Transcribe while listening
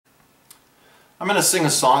I'm going to sing a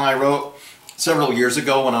song I wrote several years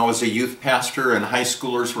ago when I was a youth pastor, and high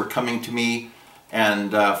schoolers were coming to me and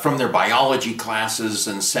from their biology classes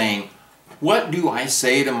and saying, what do I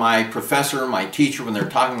say to my professor, my teacher, when they're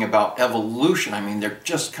talking about evolution? I mean, they're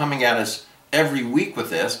just coming at us every week with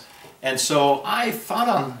this. And so I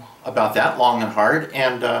thought about that long and hard,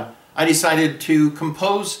 and I decided to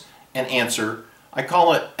compose an answer. I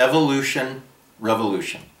call it Evolution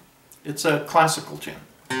Revolution. It's a classical tune.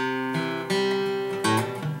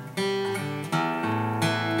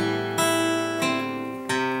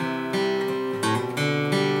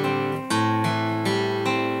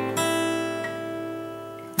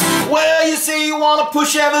 Well, you say you want to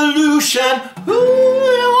push evolution. Ooh,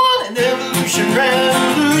 I want an evolution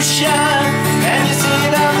revolution. And you say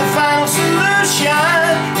that's the final solution.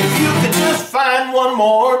 If you could just find one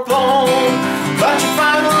more bone, but your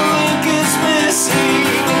final link is missing.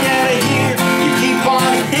 Yeah, here you keep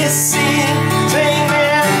on hissing, saying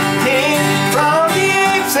man came from the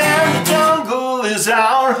apes and the jungle is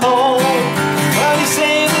our home. Well, you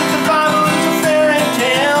say that the Bible is a fairy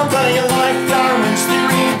tale, but you like Darwin's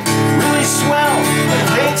theory really swell. But it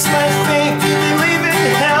takes my faith to believe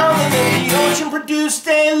in hell, and then the ocean produced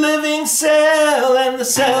a living cell, and the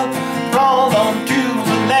cell crawled onto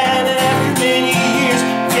the land, and after many years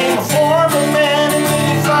came a form of man, and when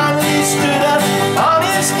he finally stood up on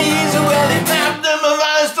his knees, well, he tapped them of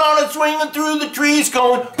eyes, started swinging through the trees,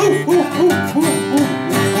 going ooh, ooh, ooh, ooh, ooh, ooh,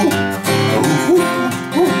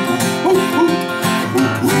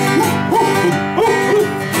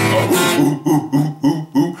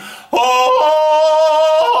 oh,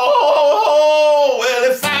 well,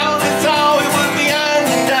 he found it all, he was behind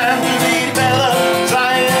the time to redevelop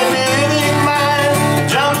scientific mind,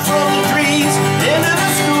 jumped from the trees into the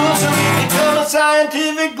school so he could become a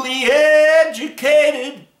scientifically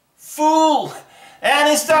educated fool. And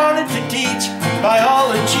he started to teach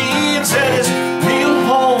biology and said his real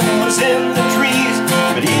home was in the trees,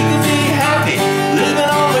 but he could be happy living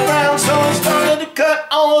on the ground, so he started to cut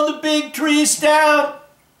all of the big trees down.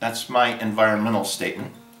 That's my environmental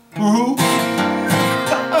statement. Woohoo!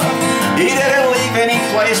 He didn't leave any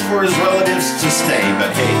place for his relatives to stay,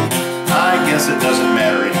 but hey, I guess it doesn't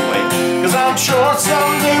matter anyway, because I'm sure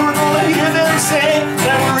someday we're going to hear them say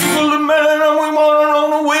that we're equal to men and we want our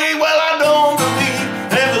own way. Well, I don't believe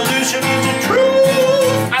evolution is the truth.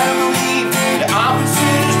 I believe the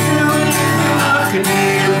opposite is true, and if you look into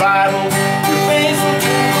your Bible, your face will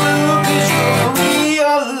turn blue, because you'll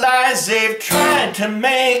realize they've tried to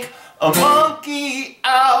make a monkey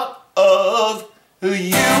out of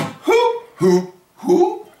you.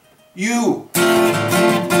 Who? You.